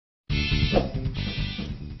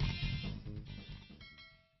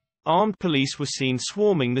Armed police were seen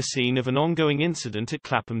swarming the scene of an ongoing incident at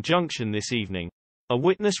Clapham Junction this evening. A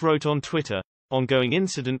witness wrote on Twitter, "Ongoing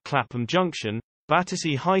incident Clapham Junction,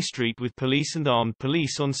 Battersea High Street with police and armed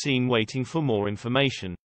police on scene waiting for more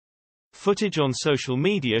information." Footage on social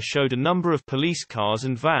media showed a number of police cars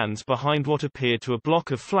and vans behind what appeared to a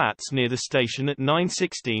block of flats near the station at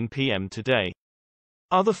 9:16 p.m. today.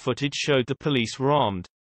 Other footage showed the police were armed.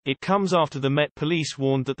 It comes after the Met Police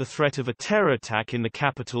warned that the threat of a terror attack in the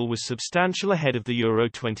capital was substantial ahead of the Euro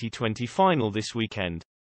 2020 final this weekend.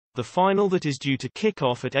 The final, that is due to kick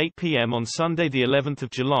off at 8 p.m. on Sunday the 11th of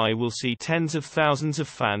July, will see tens of thousands of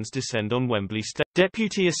fans descend on Wembley Stadium.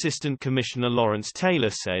 Deputy Assistant Commissioner Lawrence Taylor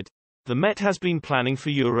said, "The Met has been planning for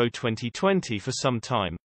Euro 2020 for some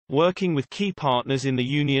time, working with key partners in the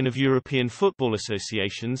Union of European Football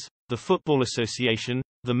Associations, the Football Association,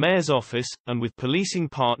 the Mayor's Office, and with policing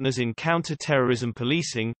partners in counter-terrorism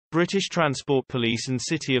policing, British Transport Police and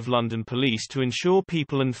City of London Police to ensure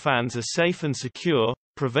people and fans are safe and secure,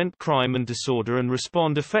 prevent crime and disorder and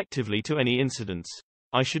respond effectively to any incidents.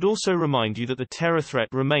 I should also remind you that the terror threat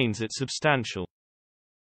remains at substantial.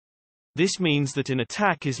 This means that an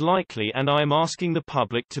attack is likely, and I am asking the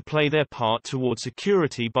public to play their part toward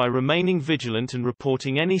security by remaining vigilant and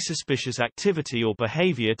reporting any suspicious activity or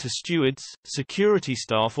behavior to stewards, security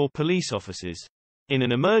staff or police officers. In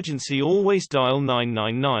an emergency, always dial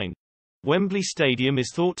 999. Wembley Stadium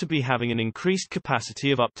is thought to be having an increased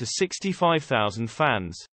capacity of up to 65,000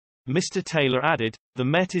 fans. Mr. Taylor added, "The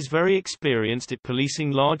Met is very experienced at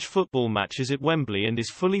policing large football matches at Wembley and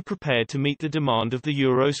is fully prepared to meet the demand of the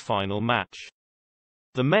Euros final match.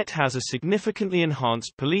 The Met has a significantly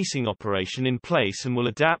enhanced policing operation in place and will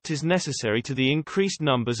adapt as necessary to the increased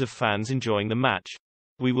numbers of fans enjoying the match.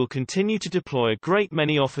 We will continue to deploy a great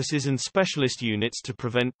many officers and specialist units to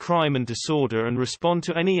prevent crime and disorder and respond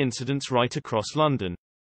to any incidents right across London.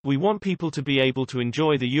 We want people to be able to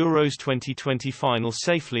enjoy the Euros 2020 final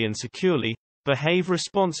safely and securely, behave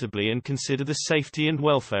responsibly and consider the safety and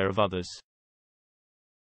welfare of others."